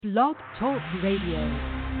Blog Talk Radio.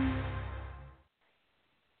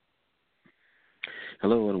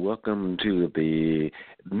 Hello and welcome to the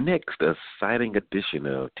next exciting edition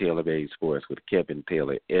of Tailor-Made Sports with Kevin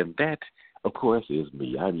Taylor. And that, of course, is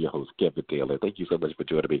me. I'm your host, Kevin Taylor. Thank you so much for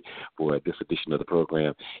joining me for this edition of the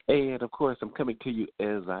program. And, of course, I'm coming to you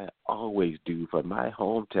as I always do from my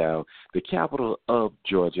hometown, the capital of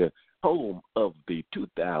Georgia, home of the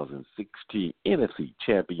 2016 NFC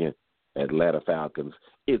champion Atlanta Falcons.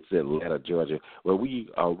 It's Atlanta, Georgia, where we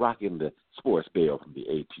are rocking the sports bell from the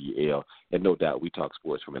ATL. And no doubt we talk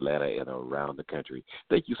sports from Atlanta and around the country.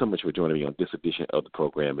 Thank you so much for joining me on this edition of the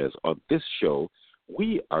program. As on this show,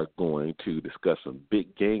 we are going to discuss some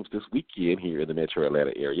big games this weekend here in the metro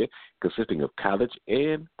Atlanta area, consisting of college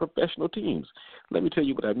and professional teams. Let me tell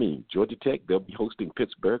you what I mean. Georgia Tech, they'll be hosting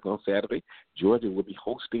Pittsburgh on Saturday. Georgia will be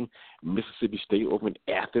hosting Mississippi State over in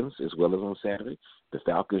Athens as well as on Saturday. The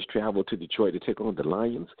Falcons travel to Detroit to take on the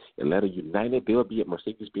Lions. Atlanta United, they'll be at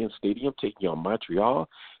Mercedes-Benz Stadium taking on Montreal.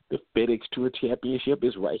 The FEDEX Tour Championship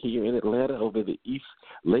is right here in Atlanta over the East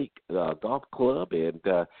Lake Golf Club, and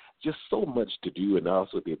just so much to do. And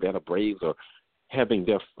also the Atlanta Braves are having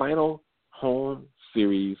their final home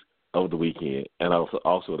series of the weekend and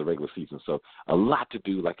also the regular season. So a lot to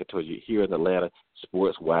do, like I told you, here in Atlanta,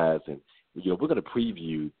 sports-wise. And, we're going to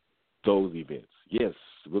preview those events. Yes,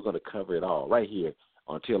 we're going to cover it all right here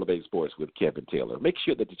on Tailor-Made Sports with Kevin Taylor. Make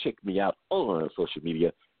sure that you check me out on social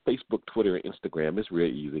media, Facebook, Twitter, and Instagram. It's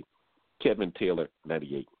real easy. Kevin Taylor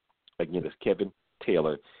 98. Again, it's Kevin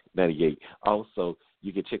Taylor 98. Also,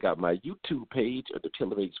 you can check out my YouTube page at the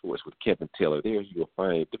Tailor-Made Sports with Kevin Taylor. There you'll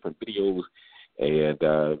find different videos,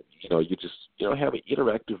 and you just have an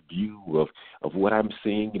interactive view of what I'm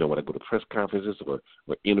seeing. When I go to press conferences or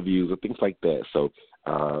interviews or things like that. So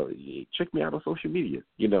check me out on social media.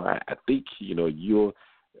 I think you'll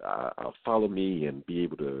follow me and be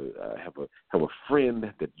able to have a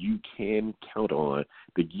friend that you can count on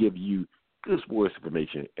to give you good sports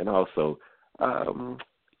information and also a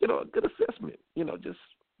good assessment. Just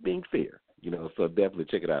being fair. So definitely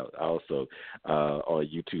check it out. Also on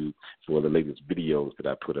YouTube for the latest videos that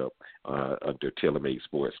I put up under Tailor-Made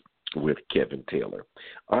Sports with Kevin Taylor.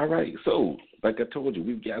 All right, so like I told you,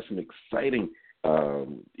 we've got some exciting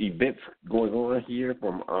events going on here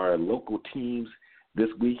from our local teams this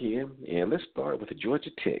weekend, and let's start with the Georgia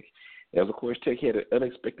Tech. As, of course, Tech had an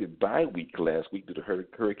unexpected bye week last week due to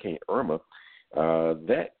Hurricane Irma.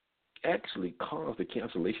 That actually caused the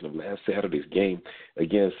cancellation of last Saturday's game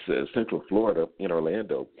against Central Florida in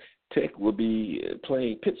Orlando. Tech will be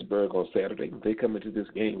playing Pittsburgh on Saturday. They come into this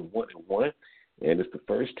game 1-1, and it's the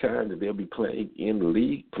first time that they'll be playing in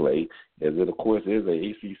league play, as it, of course, is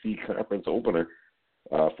an ACC conference opener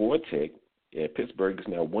for Tech. And Pittsburgh is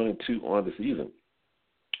now 1-2 on the season.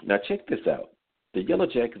 Now, check this out. The Yellow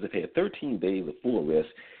Jackets have had 13 days of full rest,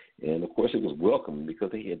 and, of course, it was welcome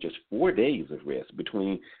because they had just 4 days of rest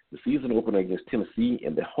between the season opener against Tennessee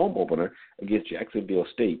and the home opener against Jacksonville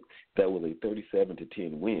State. That was a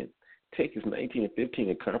 37-10 win. Tech is 19-15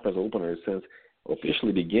 in conference openers since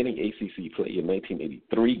officially beginning ACC play in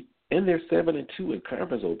 1983, and they're 7-2 in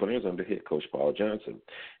conference openers under head coach Paul Johnson.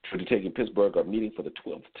 Georgia Tech and Pittsburgh are meeting for the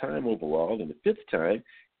 12th time overall and the 5th time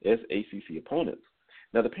as ACC opponents.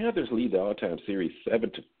 Now, the Panthers lead the all-time series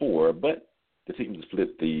 7-4, but the teams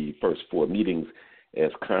split the first 4 meetings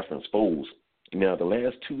as conference foes. Now, the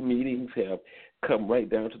last 2 meetings have come right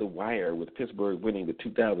down to the wire, with Pittsburgh winning the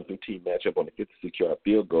 2015 matchup on a 56-yard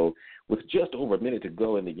field goal with just over a minute to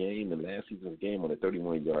go in the game, and last season's game on a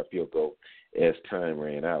 31-yard field goal as time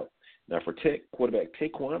ran out. Now, for Tech, quarterback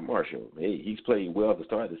Taquan Marshall, he's playing well at the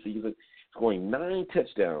start of the season, scoring 9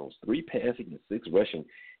 touchdowns, 3 passing and 6 rushing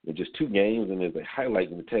in just 2 games, and is a highlight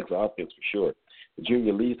in the Tech's offense for sure. The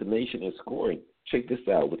junior leads the nation in scoring. Check this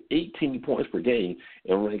out, with 18 points per game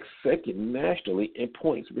and ranks second nationally in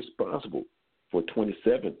points responsible for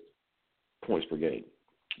 27 points per game.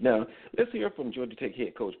 Now, let's hear from Georgia Tech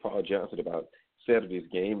head coach Paul Johnson about Saturday's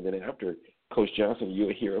game. Then after Coach Johnson,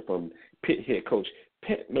 you'll hear from Pitt head coach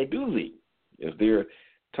Pat Narduzzi as they're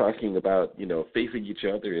talking about, facing each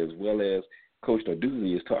other, as well as Coach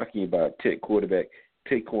Narduzzi is talking about Tech quarterback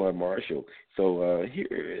Taquan Marshall. So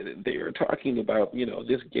here they are talking about,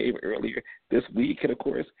 this game earlier this week, and, of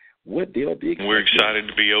course, what they'll be expecting. We're excited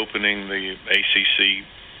to be opening the ACC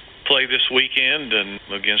play this weekend and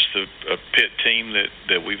against a Pitt team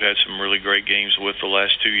that we've had some really great games with the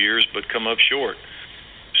last 2 years, but come up short.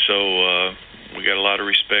 So we got a lot of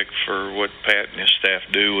respect for what Pat and his staff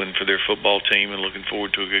do and for their football team, and looking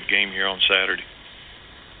forward to a good game here on Saturday.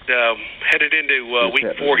 Headed into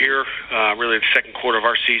week 4 here, really the second quarter of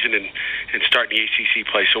our season, and starting the ACC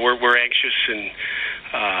play. So we're anxious and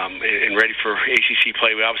and ready for ACC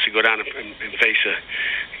play. We obviously go down and face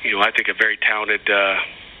I think a very talented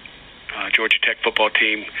Georgia Tech football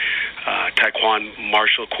team. Taekwon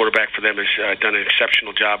Marshall, quarterback for them, has done an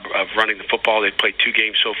exceptional job of running the football. They've played 2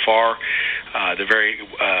 games so far. They're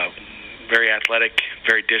very athletic,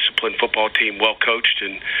 very disciplined football team, well coached,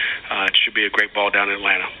 and it should be a great ball down in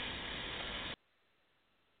Atlanta.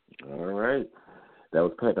 All right. That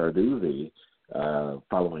was Pat Narduzzi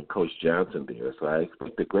following Coach Johnson there. So I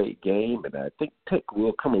expect a great game, and I think Tech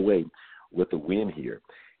will come away with a win here.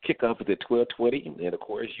 Kickoff is at 12:20, and, of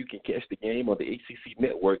course, you can catch the game on the ACC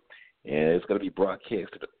network, and it's going to be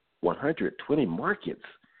broadcast to 120 markets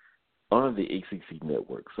on the ACC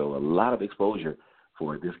network. So a lot of exposure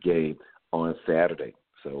for this game on Saturday.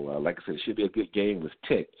 So, like I said, it should be a good game with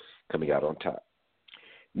Tech coming out on top.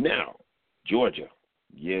 Now, Georgia,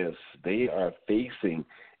 yes, they are facing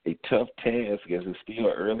a tough task as it's still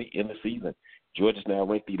early in the season. Georgia's now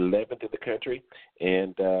ranked 11th in the country,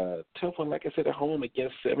 and tough one, like I said, at home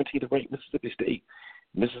against 17th ranked Mississippi State.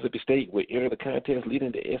 Mississippi State will enter the contest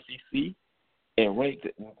leading the SEC and ranked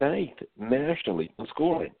 9th nationally in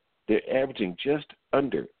scoring. They're averaging just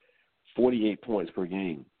under 48 points per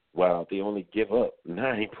game, while they only give up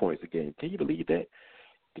 9 points a game. Can you believe that?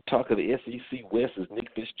 The talk of the SEC West is Nick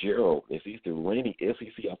Fitzgerald, as he's the reigning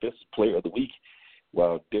SEC Offensive Player of the Week,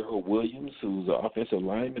 while Darrell Williams, who's an offensive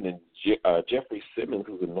lineman, and Jeffrey Simmons,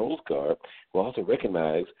 who's a nose guard, were also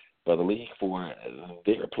recognized by the league for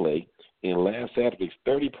their play in last Saturday's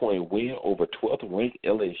 30-point win over 12th-ranked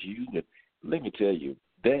LSU. And let me tell you,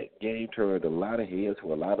 that game turned a lot of heads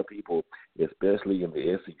for a lot of people, especially in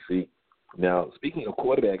the SEC. Now, speaking of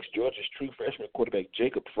quarterbacks, Georgia's true freshman quarterback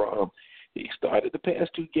Jacob Fromm, he started the past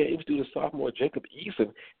 2 games due to sophomore Jacob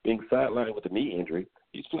Eason being sidelined with a knee injury.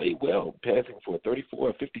 He's played well, passing for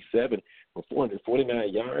 34 of 57 for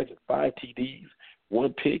 449 yards and 5 TDs,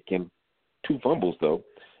 1 pick, and 2 fumbles, though.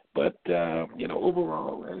 But,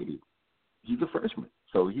 overall, he's a freshman,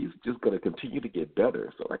 so he's just going to continue to get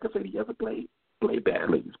better. So, like I said, he hasn't played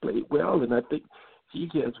badly. He's played well, and I think he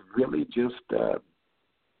has really just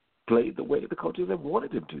played the way the coaches have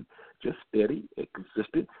wanted him to, just steady and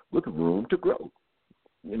consistent with room to grow.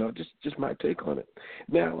 Just my take on it.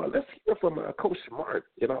 Now, let's hear from Coach Smart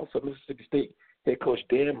and also Mississippi State head coach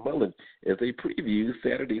Dan Mullen as they preview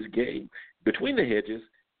Saturday's game between the hedges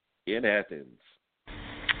in Athens.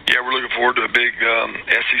 Yeah, we're looking forward to a big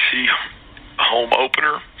SEC home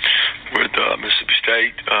opener with Mississippi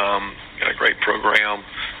State. Got a great program,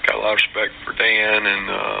 got a lot of respect for Dan,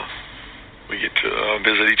 and we get to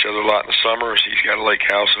visit each other a lot in the summer. He's got a lake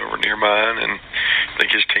house over near mine, and I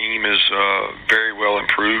think his team is very well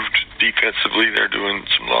improved defensively. They're doing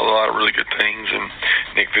a lot of really good things, and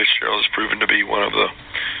Nick Fitzgerald has proven to be one of the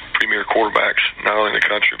premier quarterbacks, not only in the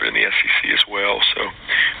country, but in the SEC as well. So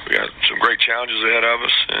we got some great challenges ahead of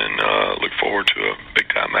us, and look forward to a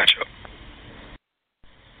big-time matchup.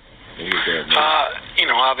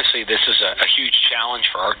 Obviously this is a huge challenge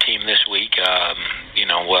for our team this week.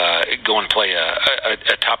 Go and play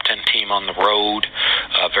a top 10 team on the road,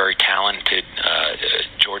 a very talented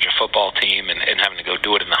Georgia football team, and having to go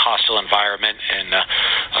do it in the hostile environment. And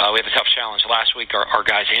we had a tough challenge last week. Our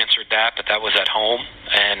guys answered that, but that was at home,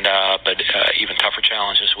 and but even tougher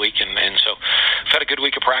challenge this week. And so we've had a good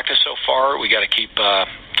week of practice so far. We got to keep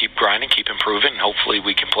grinding, keep improving, and hopefully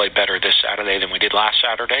we can play better this Saturday than we did last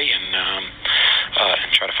Saturday, and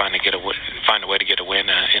try to find a way to get a win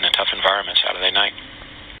in a tough environment Saturday night.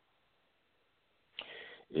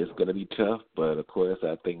 It's going to be tough, but of course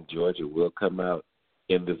I think Georgia will come out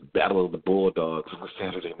in this battle of the Bulldogs on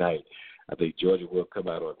Saturday night. I think Georgia will come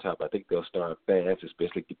out on top. I think they'll start fast,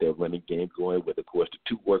 especially get their running game going with, of course, the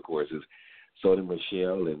 2 workhorses, Sony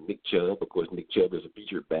Michel and Nick Chubb. Of course, Nick Chubb is a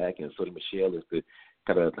featured back, and Sony Michel is the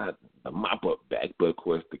kind of not a mop-up back, but, of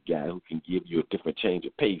course, the guy who can give you a different change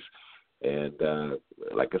of pace. And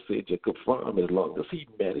like I said, Jacob Fromm, as long as he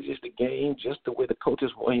manages the game just the way the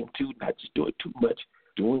coaches want him to, not just doing too much,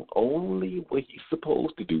 doing only what he's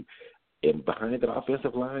supposed to do. And behind that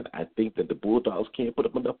offensive line, I think that the Bulldogs can't put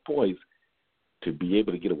up enough points to be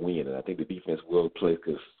able to get a win. And I think the defense will play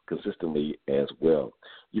consistently as well.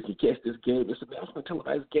 You can catch this game. It's a national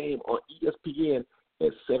televised game on ESPN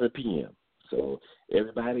at 7 p.m. So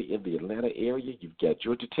everybody in the Atlanta area, you've got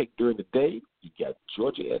Georgia Tech during the day, you've got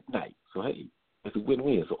Georgia at night. So, hey, it's a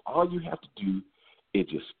win-win. So all you have to do is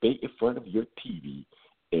just stay in front of your TV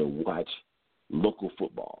and watch local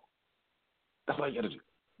football. That's all you got to do.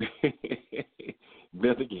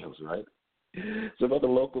 Nothing else, right? Some other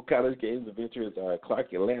local college games of interest are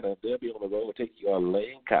Clark, Atlanta. They'll be on the road taking on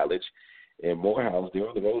Lane College, and Morehouse. They're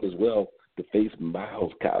on the road as well to face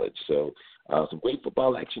Miles College. So some great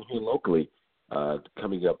football action here locally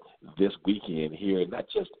coming up this weekend here, not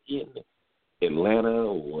just in Atlanta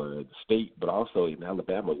or the state, but also in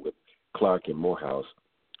Alabama with Clark and Morehouse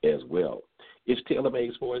as well. It's Taylor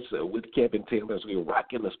Made Sports with Kevin Taylor as we're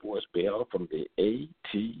rocking the sports bell from the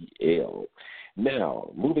ATL.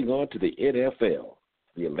 Now, moving on to the NFL,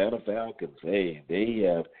 the Atlanta Falcons, hey, they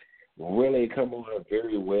have really come on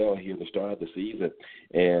very well here at the start of the season.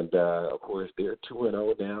 And, of course, they're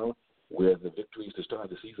 2-0 now with the victories to start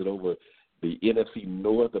the season over the NFC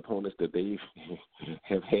North opponents that they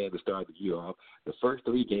have had to start the year off. The first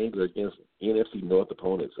 3 games are against NFC North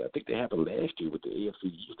opponents. I think they happened last year with the AFC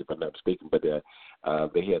East, if I'm not mistaken, but they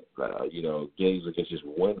had, games against just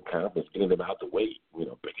one conference, getting them out the way,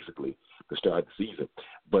 basically to start the season.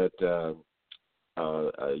 But,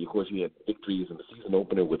 of course, you had victories in the season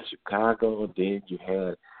opener with Chicago, and then you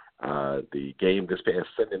had the game this past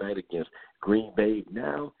Sunday night against Green Bay.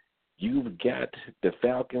 Now, you've got the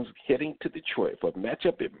Falcons heading to Detroit for a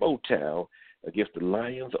matchup at Motown against the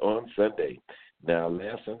Lions on Sunday. Now,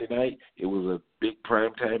 last Sunday night, it was a big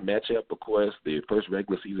primetime matchup. Of course, the first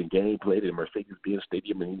regular season game played at Mercedes-Benz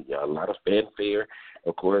Stadium, and a lot of fanfare.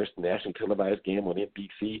 Of course, nationally televised game on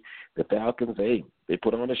NBC. The Falcons, they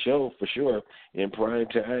put on a show for sure in prime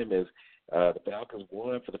time as the Falcons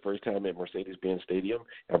won for the first time at Mercedes-Benz Stadium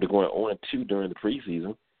after going 0-2 during the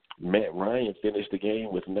preseason. Matt Ryan finished the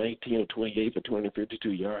game with 19 of 28 for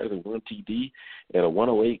 252 yards and 1 TD and a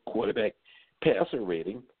 108 quarterback passer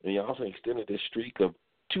rating. And he also extended his streak of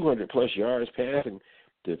 200-plus yards passing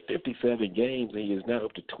to 57 games, and he is now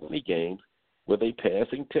up to 20 games with a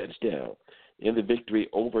passing touchdown in the victory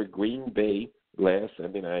over Green Bay last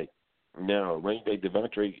Sunday night. Now, running back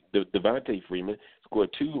Devontae Freeman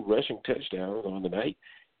scored 2 rushing touchdowns on the night,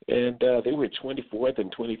 and they were 24th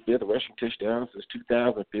and 25th rushing touchdowns since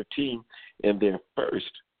 2015, and their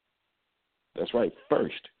first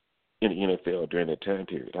in the NFL during that time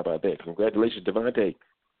period. How about that? Congratulations, Devontae.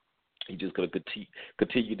 He's just going to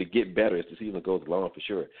continue to get better as the season goes along for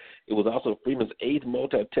sure. It was also Freeman's 8th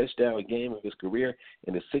multi-touchdown game of his career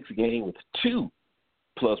and his 6th game with 2+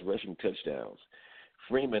 rushing touchdowns.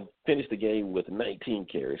 Freeman finished the game with 19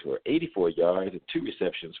 carries for 84 yards and 2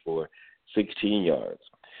 receptions for 16 yards.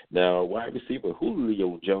 Now, wide receiver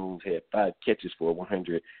Julio Jones had 5 catches for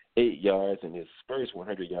 108 yards in his first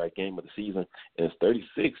 100-yard game of the season and his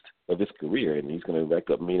 36th of his career, and he's going to rack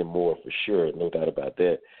up many more for sure, no doubt about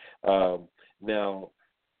that. Now,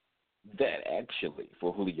 that actually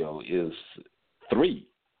for Julio is 3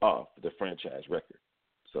 off the franchise record.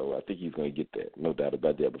 So I think he's going to get that, no doubt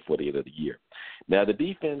about that, before the end of the year. Now, the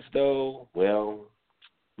defense, though, well,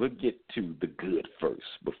 we'll get to the good first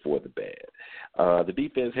before the bad. The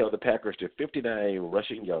defense held the Packers to 59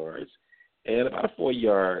 rushing yards and about a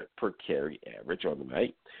 4-yard per carry average on the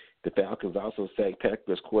night. The Falcons also sacked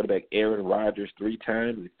Packers quarterback Aaron Rodgers 3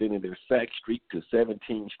 times, extending their sack streak to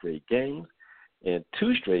 17 straight games and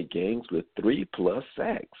 2 straight games with 3+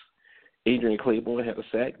 sacks. Adrian Claiborne had a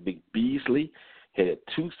sack. Vic Beasley had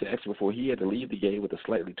 2 sacks before he had to leave the game with a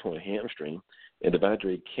slightly torn hamstring, and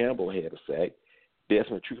Devondre Campbell had a sack.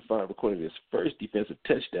 Desmond Trufant recorded his first defensive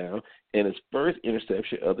touchdown and his first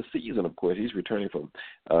interception of the season. Of course, he's returning from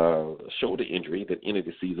a shoulder injury that ended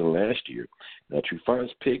the season last year. Now,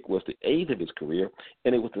 Trufant's pick was the 8th of his career,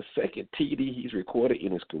 and it was the 2nd TD he's recorded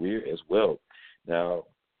in his career as well. Now,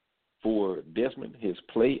 for Desmond, his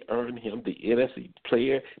play earned him the NFC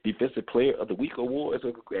Defensive Player of the Week award,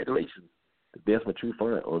 so congratulations to Desmond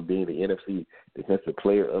Trufant on being the NFC Defensive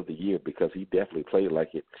Player of the Year, because he definitely played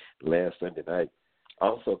like it last Sunday night.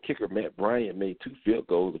 Also, kicker Matt Bryant made 2 field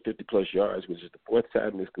goals of 50+ yards, which is the 4th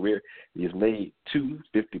time in his career he has made 2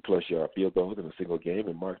 50+ yard field goals in a single game,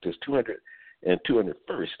 and marked his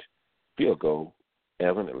 201st field goal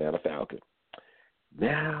as an Atlanta Falcon.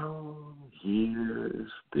 Now, here's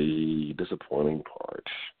the disappointing part.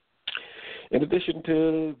 In addition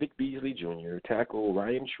to Vic Beasley Jr., tackle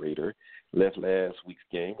Ryan Schrader left last week's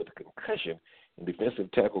game with a concussion, and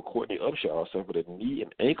defensive tackle Courtney Upshaw suffered a knee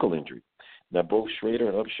and ankle injury. Now, both Schrader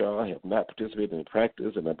and Upshaw have not participated in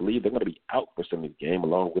practice, and I believe they're going to be out for some of the game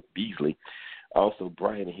along with Beasley. Also,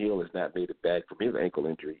 Brian Hill has not made it back from his ankle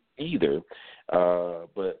injury either.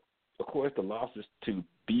 But, of course, the losses to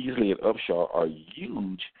Beasley and Upshaw are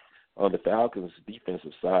huge on the Falcons'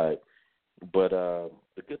 defensive side. But the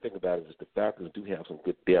good thing about it is the Falcons do have some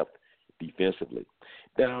good depth defensively.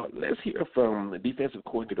 Now, let's hear from defensive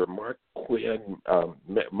coordinator Marquand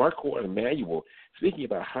Manuel speaking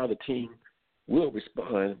about how the team will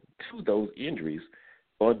respond to those injuries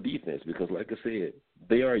on defense, because, like I said,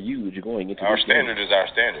 they are huge going into our standard is our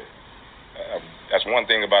standard. That's one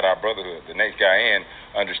thing about our brotherhood. The next guy in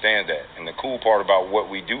understands that. And the cool part about what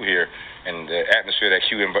we do here and the atmosphere, that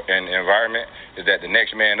Q and environment, is that the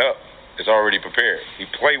next man up is already prepared. We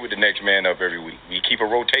play with the next man up every week. We keep a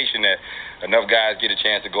rotation that enough guys get a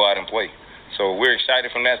chance to go out and play. So we're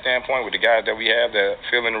excited from that standpoint with the guys that we have that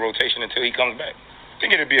fill in the rotation until he comes back. I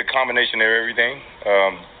think it'll be a combination of everything.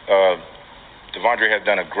 Devondre has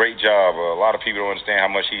done a great job. A lot of people don't understand how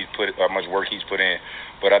much work he's put in.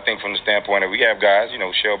 But I think from the standpoint that we have guys,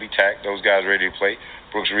 Shelby, Tack, those guys ready to play.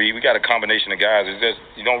 Brooks Reed, we got a combination of guys. It's just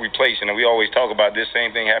you don't replace, and we always talk about this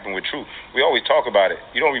same thing happened with True. We always talk about it.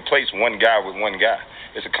 You don't replace one guy with one guy.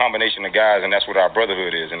 It's a combination of guys, and that's what our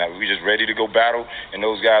brotherhood is. And we're just ready to go battle. And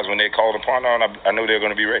those guys, when they're called upon, I know they're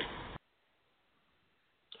going to be ready.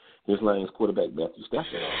 Here's Lions quarterback Matthew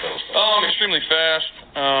Stafford. Extremely fast.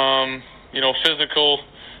 Physical.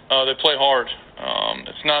 They play hard.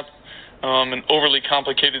 It's not an overly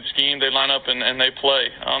complicated scheme. They line up and they play.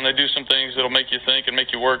 They do some things that'll make you think and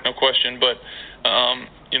make you work, no question. But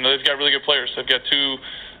they've got really good players. They've got two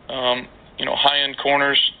high-end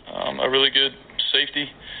corners, a really good safety,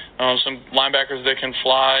 some linebackers that can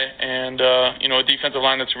fly, and a defensive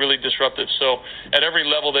line that's really disruptive. So at every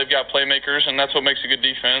level, they've got playmakers, and that's what makes a good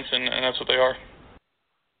defense, and that's what they are.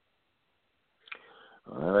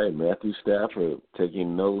 All right, Matthew Stafford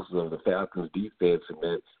taking notes of the Falcons' defense in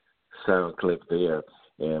that sound clip there.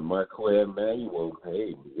 And Marquand, Manuel,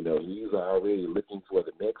 he's already looking for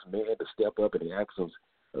the next man to step up in the absence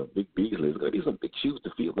of Big Beasley. It's going to be some big shoes to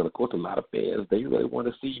fill. And, of course, a lot of fans, they really want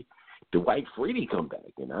to see Dwight Freeney come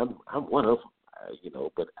back. And I'm one of them,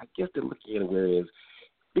 but I guess they're looking at it whereas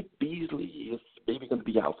Big Beasley is maybe going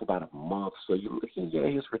to be out for about a month. So you're looking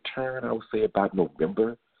at his return, I would say, about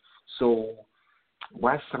November. So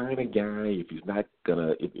why sign a guy if he's not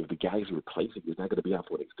gonna? If the guy he's replacing is not gonna be out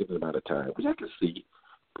for an extended amount of time, which I can see,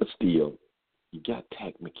 but still, you got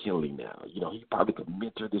Tack McKinley now. He probably could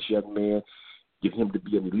mentor this young man, get him to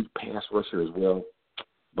be an elite pass rusher as well.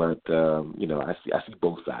 But I see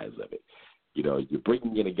both sides of it. You're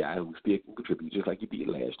bringing in a guy who still can contribute just like you did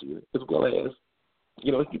last year, as well as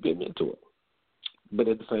he can be a mentor. But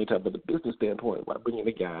at the same time, from the business standpoint, why bring in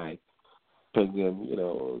a guy? Paying him,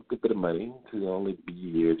 a good bit of money to only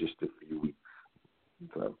be here just a few weeks.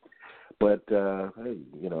 So, but, hey,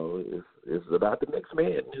 it's about the next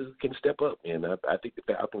man who can step up. And I think the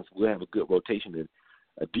Falcons will have a good rotation and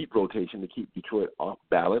a deep rotation to keep Detroit off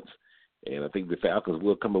balance. And I think the Falcons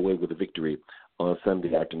will come away with a victory on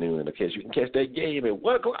Sunday afternoon. And, of course, you can catch that game at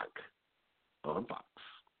 1 o'clock on Fox.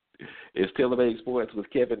 It's Tailor-Made Sports with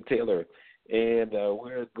Kevin Taylor. And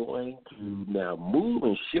we're going to now move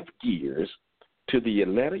and shift gears to the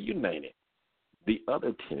Atlanta United, the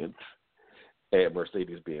other tenants at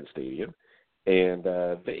Mercedes-Benz Stadium. And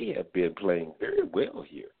they have been playing very well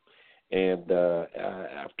here. And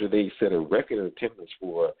after they set a record attendance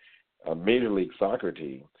for a Major League Soccer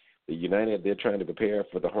team, the United, they're trying to prepare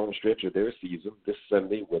for the home stretch of their season this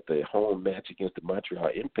Sunday with a home match against the Montreal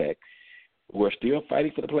Impact. We're still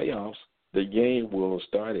fighting for the playoffs. The game will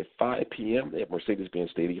start at 5 p.m. at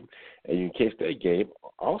Mercedes-Benz Stadium, and you can catch that game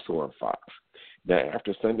also on Fox. Now,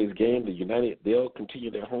 after Sunday's game, the United, they'll continue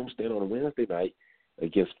their homestand on Wednesday night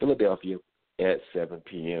against Philadelphia at 7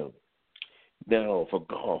 p.m. Now, for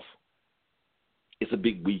golf, it's a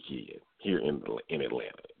big weekend here in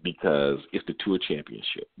Atlanta because it's the Tour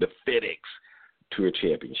Championship, the FEDEX Tour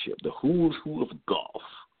Championship, the who's who of golf.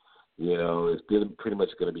 It's still pretty much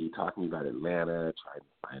going to be talking about Atlanta, trying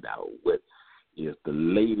to find out what is the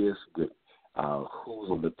latest with who's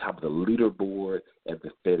on the top of the leaderboard at the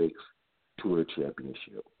FedEx Tour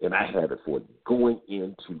Championship. And I have it for you going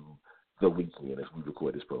into the weekend as we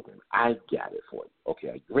record this program. I got it for you. Okay,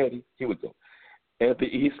 are you ready? Here we go. At the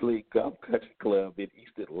East Lake Golf Country Club in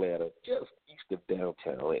East Atlanta, just east of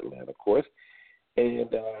downtown Atlanta, of course. And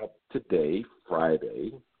today,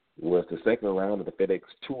 Friday, was the second round of the FedEx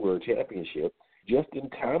Tour Championship. Justin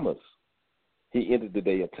Thomas, he ended the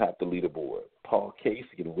day atop the leaderboard. Paul Casey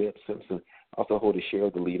and Webb Simpson also hold a share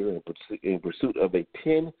of the leader in pursuit of a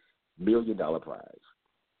 $10 million prize.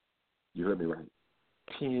 You heard me right.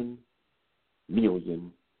 $10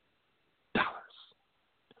 million.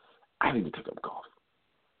 I need to take up golf.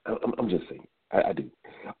 I'm just saying. I do.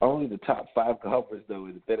 Only the top 5 golfers, though,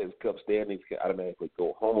 in the FedEx Cup standings can automatically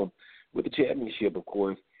go home with the championship, of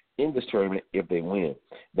course, in this tournament if they win.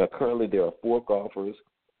 Now, currently there are 4 golfers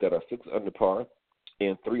that are 6 under par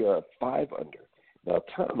and 3 are 5 under. Now,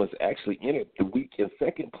 Thomas actually entered the week in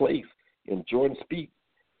second place, and Jordan Spieth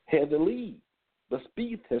had the lead. But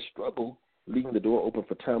Spieth has struggled, leaving the door open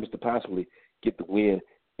for Thomas to possibly get the win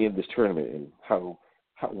in this tournament. And how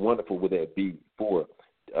wonderful would that be for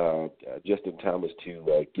Justin Thomas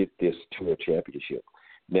to get this tour championship.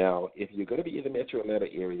 Now, if you're going to be in the Metro Atlanta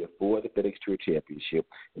area for the FedEx Tour Championship,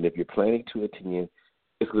 and if you're planning to attend,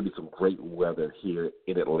 it's going to be some great weather here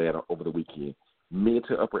in Atlanta over the weekend. Mid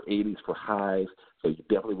to upper 80s for highs, so you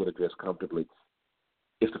definitely want to dress comfortably.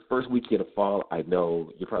 It's the first weekend of fall. I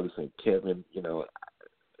know you're probably saying, Kevin,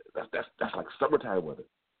 that's like summertime weather.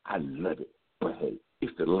 I love it, but hey,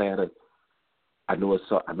 it's Atlanta. I know it's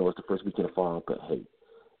the first weekend of fall, but hey,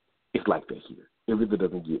 it's like that here. It really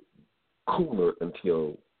doesn't get cooler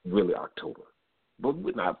until really October. But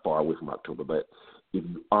we're not far away from October. But if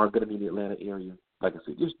you are going to be in the Atlanta area, like I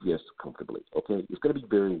said, just dress comfortably, okay? It's going to be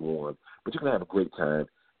very warm, but you're going to have a great time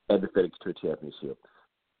at the FedEx Tour Championship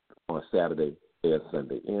on Saturday and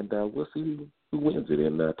Sunday. And we'll see who wins it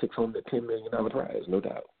and takes home the $10 million prize, no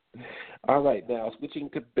doubt. All right, now switching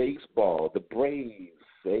to baseball, the Braves,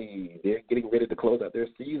 they're getting ready to close out their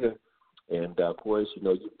season. And, of course,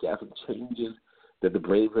 you've got some changes that the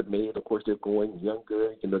Braves have made. Of course, they're going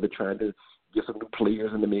younger. They're trying to get some new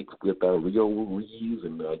players in the mix with Rio Ruiz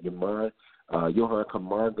and Johan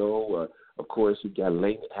Camargo. Of course, you've got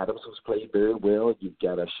Lane Adams, who's played very well. You've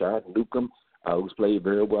got Sean Newcomb, who's played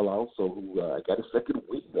very well also, who got a second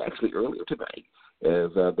win actually earlier tonight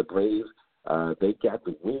as the Braves, they got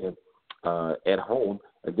the win at home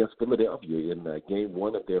against Philadelphia in Game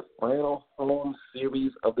 1 of their final home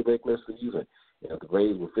series of the regular season. The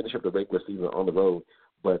Braves will finish up the regular season on the road,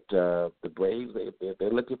 but the Braves,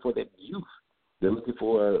 they're looking for that youth. They're looking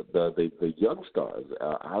for the young stars,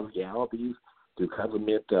 Ozzie Albies, to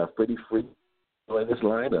complement Freddie Freeman in this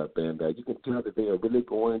lineup. And you can tell that they are really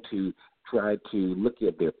going to try to look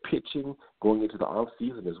at their pitching going into the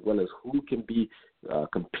offseason, as well as who can be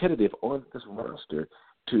competitive on this roster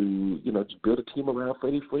to, build a team around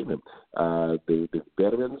Freddie Freeman. The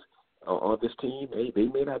veterans on this team, they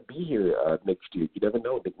may not be here next year. You never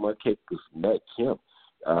know. Nick Marquez, Matt Kemp,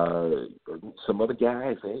 some other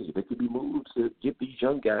guys, they could be moved to get these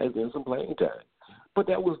young guys in some playing time. But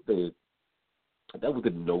that was the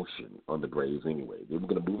notion on the Braves anyway. They were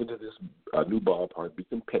going to move into this new ballpark, be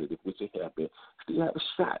competitive, which they have been. Still have a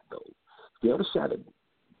shot, though. Still have a shot at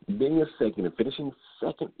being a second and finishing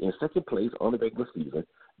in second place on the regular season.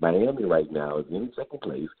 Miami right now is in second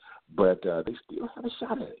place, but they still have a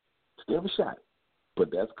shot at it. Still have a shot. But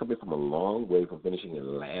that's coming from a long way from finishing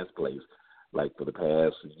in last place, like for the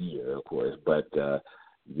past year, of course. But,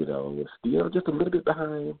 still just a little bit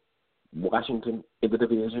behind Washington in the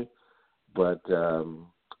division. But you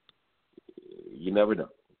never know.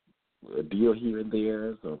 A deal here and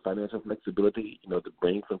there, some financial flexibility, to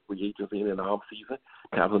bring some free agents in the offseason,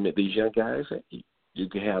 compliment these young guys. You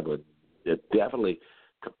can have a definitely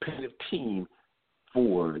competitive team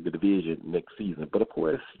for the division next season. But, of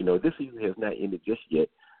course, this season has not ended just yet.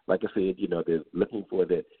 Like I said, they're looking for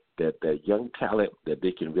that young talent that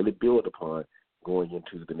they can really build upon going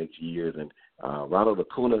into the next years. And Ronald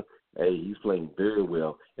Acuna, he's playing very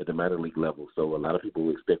well at the minor league level. So a lot of people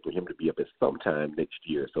will expect for him to be up at some time next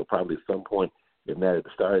year. So probably at some point, if not at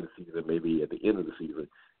the start of the season, maybe at the end of the season,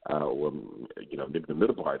 or maybe the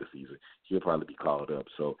middle part of the season, he'll probably be called up.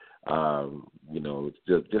 So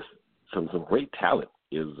just some great talent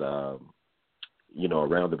is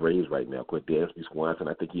around the Braves right now. Of course, Dansby Swanson,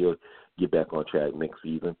 I think he'll get back on track next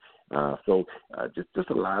season. So just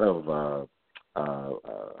a lot of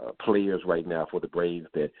players right now for the Braves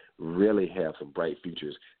that really have some bright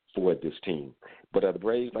futures for this team. But the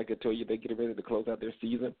Braves, like I told you, they're getting ready to close out their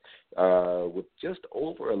season with just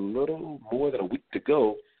over a little more than a week to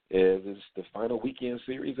go, as it's the final weekend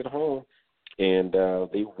series at home. And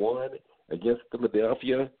they won against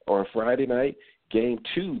Philadelphia on Friday night. Game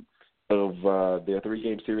 2 of their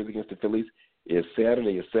 3-game series against the Phillies is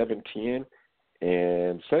Saturday at 7:10,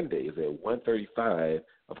 and Sunday is at 1:35,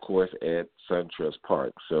 of course, at SunTrust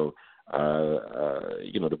Park. So,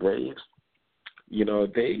 the Braves,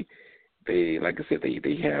 they like I said,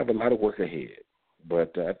 they have a lot of work ahead,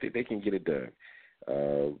 but I think they can get it done.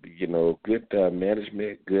 Good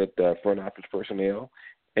management, good front office personnel,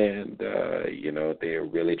 and, they're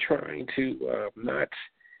really trying to not,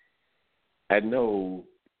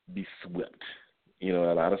 be swept. A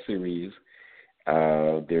lot of series,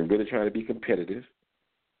 they're really trying to be competitive.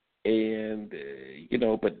 And,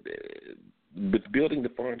 but with building the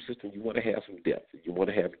farm system, you want to have some depth. You want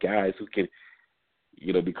to have guys who can,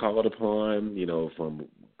 be called upon, from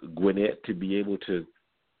Gwinnett to be able to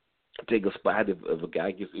take a spot if a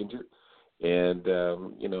guy gets injured. And,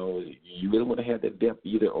 you really want to have that depth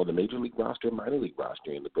either on the major league roster or minor league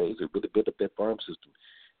roster. And the Braves have really built up that farm system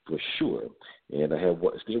for sure. And I have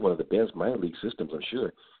still one of the best minor league systems, I'm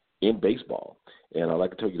sure, in baseball. And I'd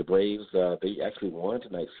like to tell you the Braves, they actually won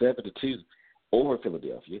tonight 7-2 over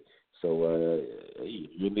Philadelphia. So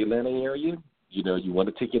you're in the Atlanta area, you know, you want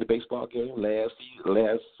to take in a baseball game last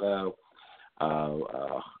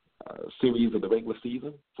series of the regular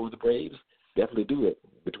season for the Braves, definitely do it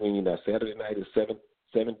between Saturday night at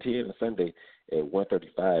 7:10 and Sunday at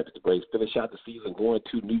 1:35. The Braves finish out the season going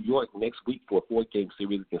to New York next week for a 4-game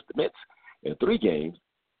series against the Mets and 3 games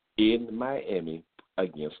in Miami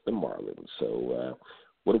against the Marlins. So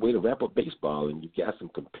what a way to wrap up baseball, and you've got some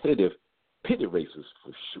competitive pennant races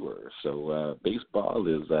for sure. So baseball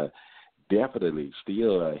is definitely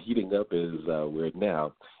still heating up as we're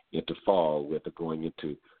now into fall with going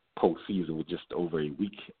into postseason with just over a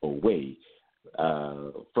week away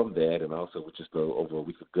from that, and also with just over a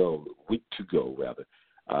week to go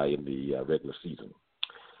in the regular season.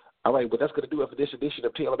 All right, well, that's going to do it for this edition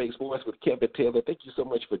of Taylor Made Sports with Kevin Taylor. Thank you so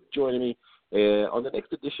much for joining me. On the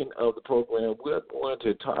next edition of the program, we're going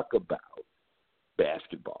to talk about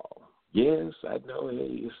basketball. Yes, I know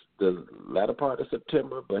it's the latter part of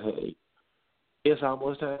September, but hey, it's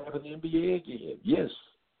almost time for the NBA again. Yes,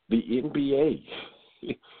 the NBA.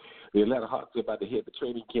 The Atlanta Hawks are about to hit the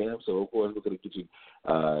training camp, so of course we're going to get you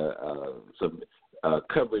some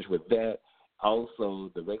coverage with that.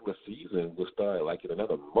 Also, the regular season will start like in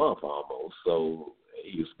another month almost. So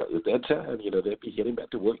it's that time, you know, they'll be heading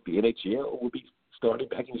back to work. The NHL will be starting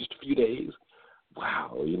back in just a few days.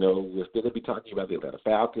 Wow, you know, we're still going to be talking about the Atlanta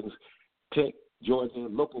Falcons, Tech, Georgia,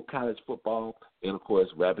 local college football, and, of course,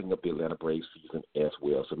 wrapping up the Atlanta Braves season as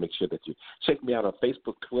well. So make sure that you check me out on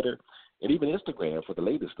Facebook, Twitter, and even Instagram for the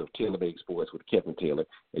latest of Taylor Made Sports with Kevin Taylor.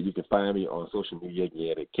 And you can find me on social media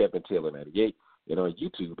again at Kevin Taylor 98 and on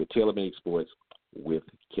YouTube at Taylor Made Sports with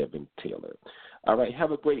Kevin Taylor. All right,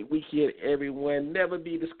 have a great weekend, everyone. Never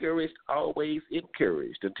be discouraged, always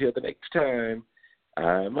encouraged. Until the next time,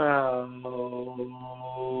 I'm out.